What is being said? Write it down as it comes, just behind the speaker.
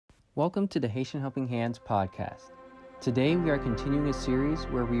Welcome to the Haitian Helping Hands podcast. Today we are continuing a series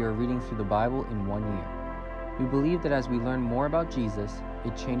where we are reading through the Bible in 1 year. We believe that as we learn more about Jesus,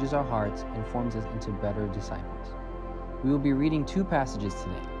 it changes our hearts and forms us into better disciples. We will be reading 2 passages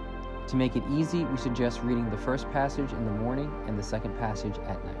today. To make it easy, we suggest reading the first passage in the morning and the second passage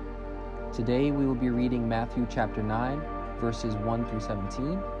at night. Today we will be reading Matthew chapter 9, verses 1 through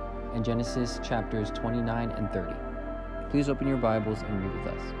 17, and Genesis chapters 29 and 30. Please open your Bibles and read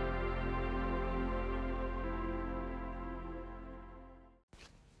with us.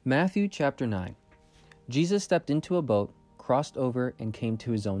 Matthew chapter 9. Jesus stepped into a boat, crossed over, and came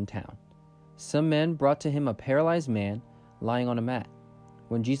to his own town. Some men brought to him a paralyzed man lying on a mat.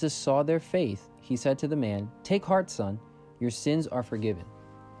 When Jesus saw their faith, he said to the man, "Take heart, son, your sins are forgiven."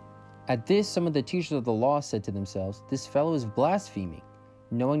 At this, some of the teachers of the law said to themselves, "This fellow is blaspheming."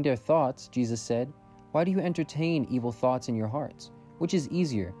 Knowing their thoughts, Jesus said, "Why do you entertain evil thoughts in your hearts? Which is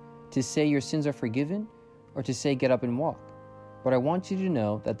easier, to say your sins are forgiven, or to say get up and walk? But I want you to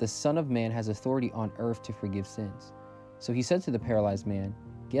know that the Son of Man has authority on earth to forgive sins." So he said to the paralyzed man,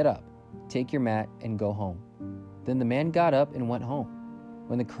 "Get up, take your mat, and go home." Then the man got up and went home.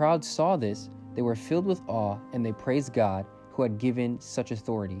 When the crowd saw this, they were filled with awe, and they praised God who had given such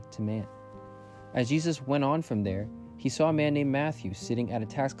authority to man. As Jesus went on from there, he saw a man named Matthew sitting at a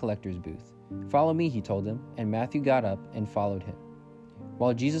tax collector's booth. "Follow me," he told him, and Matthew got up and followed him.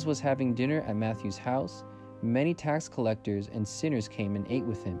 While Jesus was having dinner at Matthew's house, many tax collectors and sinners came and ate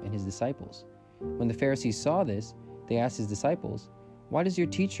with him and his disciples. When the Pharisees saw this, they asked his disciples, "Why does your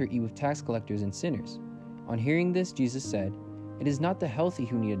teacher eat with tax collectors and sinners?" On hearing this, Jesus said, "It is not the healthy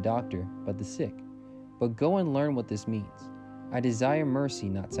who need a doctor, but the sick. But go and learn what this means. I desire mercy,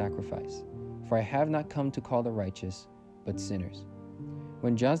 not sacrifice, for I have not come to call the righteous, but sinners."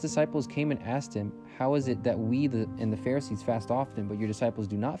 When John's disciples came and asked him, "How is it that we and the Pharisees fast often, but your disciples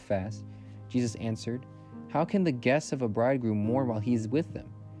do not fast?" Jesus answered, "How can the guests of a bridegroom mourn while he is with them?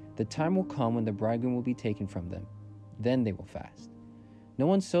 The time will come when the bridegroom will be taken from them. Then they will fast. No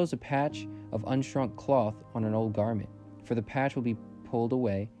one sews a patch of unshrunk cloth on an old garment, for the patch will be pulled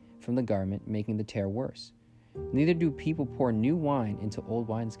away from the garment, making the tear worse. Neither do people pour new wine into old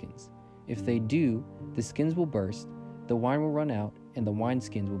wineskins. If they do, the skins will burst, the wine will run out, and the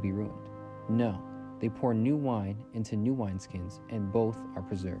wineskins will be ruined. No, they pour new wine into new wineskins, and both are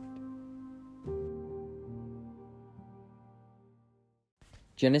preserved."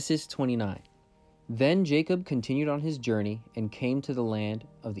 Genesis 29. Then Jacob continued on his journey and came to the land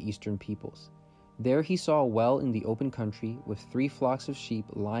of the eastern peoples. There he saw a well in the open country with 3 flocks of sheep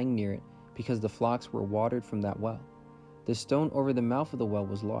lying near it, because the flocks were watered from that well. The stone over the mouth of the well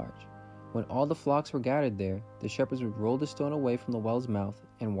was large. When all the flocks were gathered there, the shepherds would roll the stone away from the well's mouth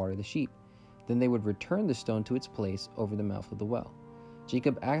and water the sheep. Then they would return the stone to its place over the mouth of the well.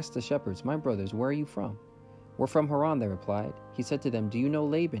 Jacob asked the shepherds, "My brothers, where are you from?" "We're from Haran," they replied. He said to them, "Do you know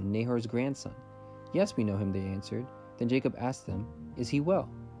Laban, Nahor's grandson?" "Yes, we know him," they answered. Then Jacob asked them, "Is he well?"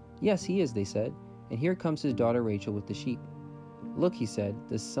 "Yes, he is," they said, "and here comes his daughter Rachel with the sheep." "Look," he said,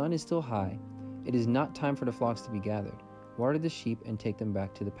 "the sun is still high. It is not time for the flocks to be gathered. Water the sheep and take them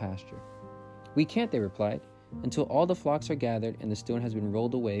back to the pasture." "We can't," they replied, "until all the flocks are gathered and the stone has been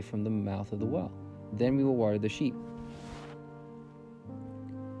rolled away from the mouth of the well. Then we will water the sheep."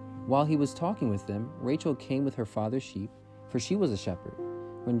 While he was talking with them, Rachel came with her father's sheep, for she was a shepherd.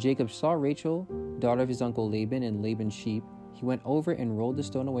 When Jacob saw Rachel, daughter of his uncle Laban, and Laban's sheep, he went over and rolled the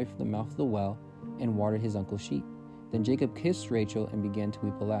stone away from the mouth of the well and watered his uncle's sheep. Then Jacob kissed Rachel and began to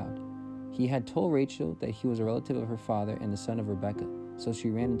weep aloud. He had told Rachel that he was a relative of her father and the son of Rebekah, so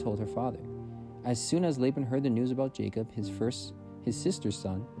she ran and told her father. As soon as Laban heard the news about Jacob, his sister's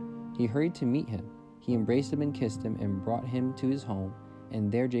son, he hurried to meet him. He embraced him and kissed him and brought him to his home, and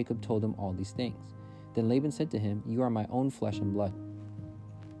there Jacob told him all these things. Then Laban said to him, "You are my own flesh and blood."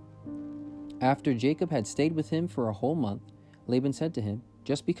 After Jacob had stayed with him for a whole month, Laban said to him,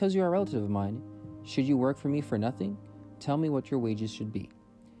 "Just because you are a relative of mine, should you work for me for nothing? Tell me what your wages should be."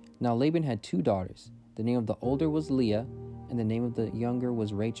 Now Laban had 2 daughters. The name of the older was Leah, and the name of the younger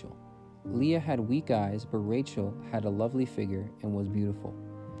was Rachel. Leah had weak eyes, but Rachel had a lovely figure and was beautiful.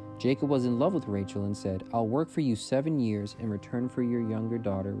 Jacob was in love with Rachel and said, "I'll work for you 7 years in return for your younger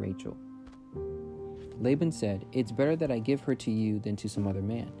daughter Rachel." Laban said, "It's better that I give her to you than to some other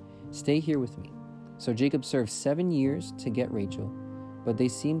man. Stay here with me." So Jacob served 7 years to get Rachel, but they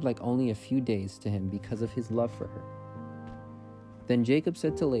seemed like only a few days to him because of his love for her. Then Jacob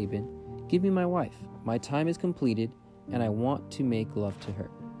said to Laban, "Give me my wife. My time is completed, and I want to make love to her."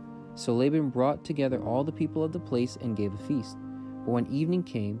 So Laban brought together all the people of the place and gave a feast. But when evening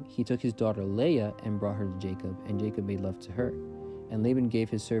came, he took his daughter Leah and brought her to Jacob, and Jacob made love to her. and Laban gave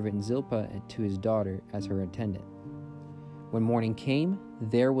his servant Zilpah to his daughter as her attendant. When morning came,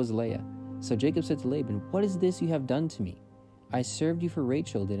 there was Leah. So Jacob said to Laban, "What is this you have done to me? I served you for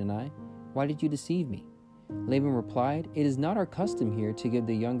Rachel, didn't I? Why did you deceive me?" Laban replied, "It is not our custom here to give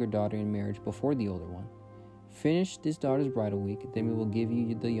the younger daughter in marriage before the older one. Finish this daughter's bridal week, then we will give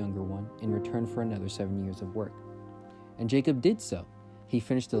you the younger one in return for another 7 years of work." And Jacob did so. He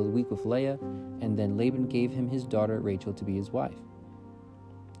finished the week with Leah, and then Laban gave him his daughter Rachel to be his wife.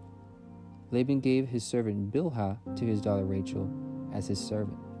 Laban gave his servant Bilhah to his daughter Rachel as his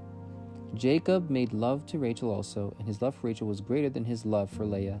servant. Jacob made love to Rachel also, and his love for Rachel was greater than his love for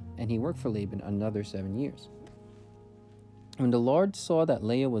Leah, and he worked for Laban another 7 years. When the Lord saw that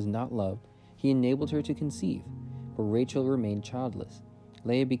Leah was not loved, he enabled her to conceive, but Rachel remained childless.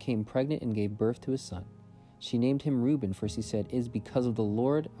 Leah became pregnant and gave birth to a son. She named him Reuben, for she said, Is it because the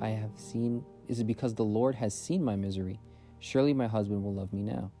Lord has seen my misery? Surely my husband will love me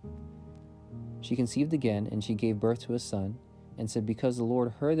now." She conceived again, and she gave birth to a son, and said, "Because the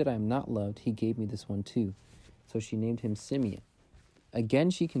Lord heard that I am not loved, he gave me this one too." So she named him Simeon.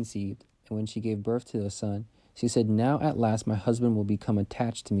 Again she conceived, and when she gave birth to a son, she said, "Now at last my husband will become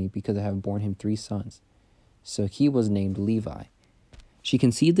attached to me, because I have borne him 3 sons." So he was named Levi. She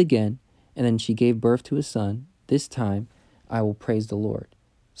conceived again, and then she gave birth to a son. This time I will praise the Lord.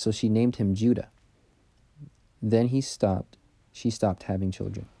 So she named him Judah. Then she stopped having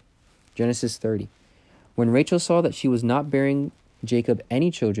children. Genesis 30. When Rachel saw that she was not bearing Jacob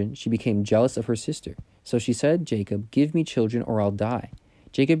any children, she became jealous of her sister. So she said, "Jacob, give me children or I'll die."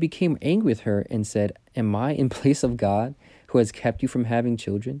 Jacob became angry with her and said, "Am I in place of God, who has kept you from having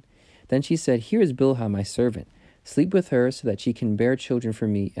children?" Then she said, "Here is Bilhah, my servant. Sleep with her so that she can bear children for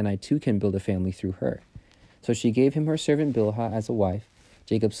me, and I too can build a family through her." So she gave him her servant Bilhah as a wife.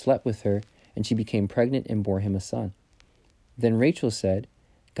 Jacob slept with her, and she became pregnant and bore him a son. Then Rachel said,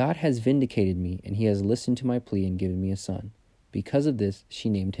 "God has vindicated me, and he has listened to my plea and given me a son." Because of this, she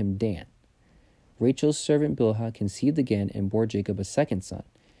named him Dan. Rachel's servant Bilhah conceived again and bore Jacob a second son.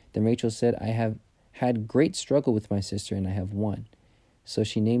 Then Rachel said, "I have had great struggle with my sister, and I have won." So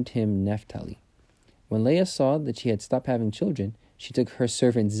she named him Naphtali. When Leah saw that she had stopped having children, she took her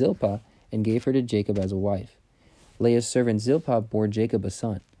servant Zilpah and gave her to Jacob as a wife. Leah's servant Zilpah bore Jacob a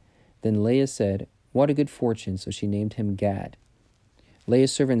son. Then Leah said, "What a good fortune," so she named him Gad.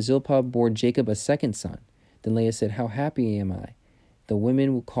 Leah's servant Zilpah bore Jacob a second son. Then Leah said, "How happy am I! The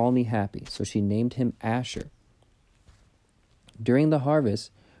women will call me happy," so she named him Asher. During the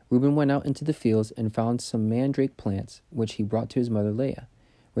harvest, Reuben went out into the fields and found some mandrake plants, which he brought to his mother Leah.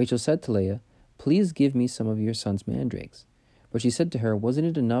 Rachel said to Leah, "Please give me some of your son's mandrakes." But she said to her, "Wasn't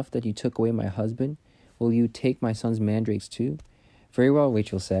it enough that you took away my husband? Will you take my son's mandrakes too?" "Very well,"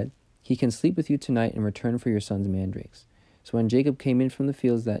 Rachel said. "He can sleep with you tonight in return for your son's mandrakes." So when Jacob came in from the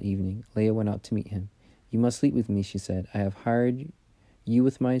fields that evening, Leah went out to meet him. "You must sleep with me," she said. "I have hired you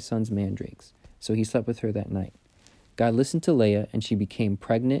with my son's mandrakes." So he slept with her that night. God listened to Leah, and she became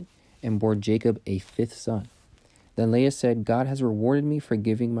pregnant and bore Jacob a 5th son. Then Leah said, "God has rewarded me for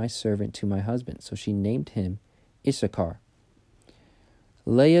giving my servant to my husband." So she named him Issachar.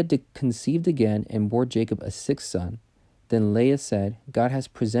 Leah conceived again and bore Jacob a 6th son. Then Leah said, "God has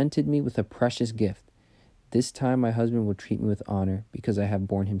presented me with a precious gift. This time my husband will treat me with honor, because I have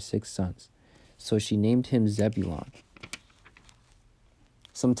borne him 6 sons." So she named him Zebulun.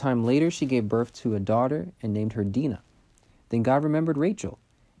 Some time later she gave birth to a daughter and named her Dinah. Then God remembered Rachel.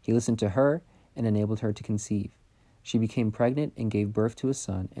 He listened to her and enabled her to conceive. She became pregnant and gave birth to a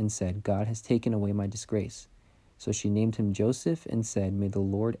son and said, "God has taken away my disgrace." So she named him Joseph and said, "May the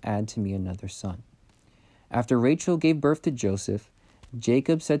Lord add to me another son." After Rachel gave birth to Joseph,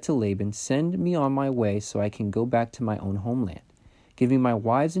 Jacob said to Laban, "Send me on my way so I can go back to my own homeland. Give me my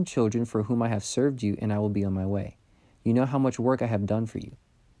wives and children for whom I have served you, and I will be on my way. You know how much work I have done for you."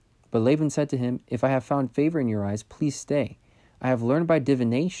 But Laban said to him, "If I have found favor in your eyes, please stay. I have learned by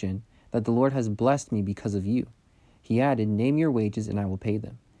divination that the Lord has blessed me because of you." He added, "Name your wages and I will pay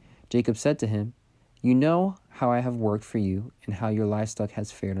them." Jacob said to him, "You know how I have worked for you and how your livestock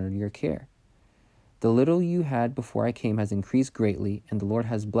has fared under your care. The little you had before I came has increased greatly, and the Lord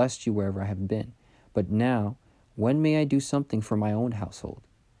has blessed you wherever I have been. But now, when may I do something for my own household?"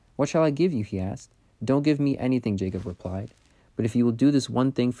 "What shall I give you?" he asked. "Don't give me anything," Jacob replied. "But if you will do this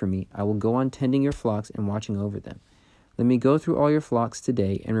one thing for me, I will go on tending your flocks and watching over them. Let me go through all your flocks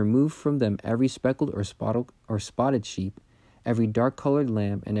today and remove from them every speckled or spotted sheep, every dark-colored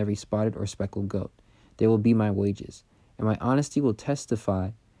lamb, and every spotted or speckled goat. They will be my wages, and my honesty will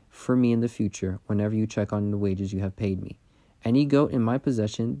testify for me in the future whenever you check on the wages you have paid me. Any goat in my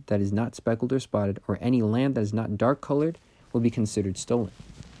possession that is not speckled or spotted, or any lamb that is not dark-colored, would be considered stolen.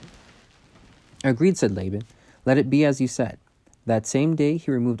 Agreed, said Laban. Let it be as you said. That same day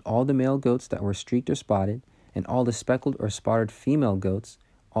he removed all the male goats that were streaked or spotted, and all the speckled or spotted female goats,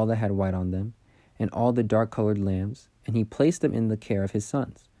 all that had white on them, and all the dark-colored lambs, and he placed them in the care of his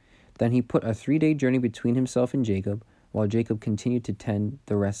sons. Then he put a 3-day journey between himself and Jacob, while Jacob continued to tend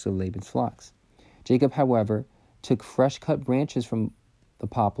the rest of Laban's flocks. Jacob, however, took fresh-cut branches from the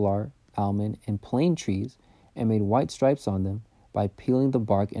poplar, almond, and plane trees, and made white stripes on them by peeling the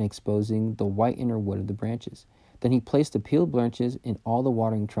bark and exposing the white inner wood of the branches. Then he placed the peeled branches in all the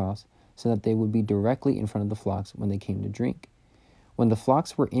watering troughs, so that they would be directly in front of the flocks when they came to drink. When the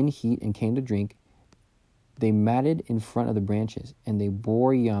flocks were in heat and came to drink, they matted in front of the branches, and they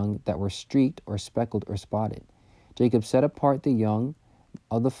bore young that were streaked or speckled or spotted. Jacob set apart the young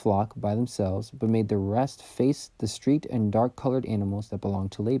of the flock by themselves, but made the rest face the streaked and dark-colored animals that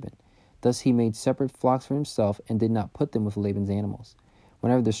belonged to Laban. Thus he made separate flocks for himself and did not put them with Laban's animals.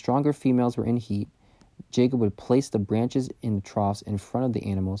 Whenever the stronger females were in heat, Jacob would place the branches in the troughs in front of the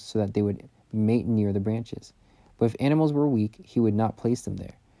animals so that they would mate near the branches. But if animals were weak, he would not place them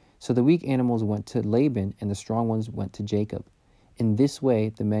there. So the weak animals went to Laban, and the strong ones went to Jacob. In this way,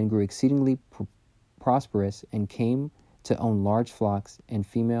 the men grew exceedingly prosperous and came to own large flocks and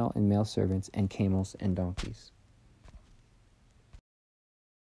female and male servants and camels and donkeys.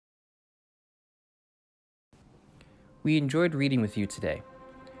 We enjoyed reading with you today.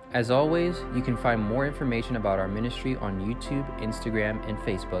 As always, you can find more information about our ministry on YouTube, Instagram, and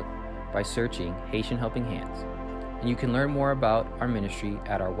Facebook by searching Haitian Helping Hands. And you can learn more about our ministry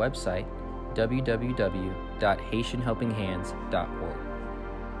at our website, www.haitianhelpinghands.org.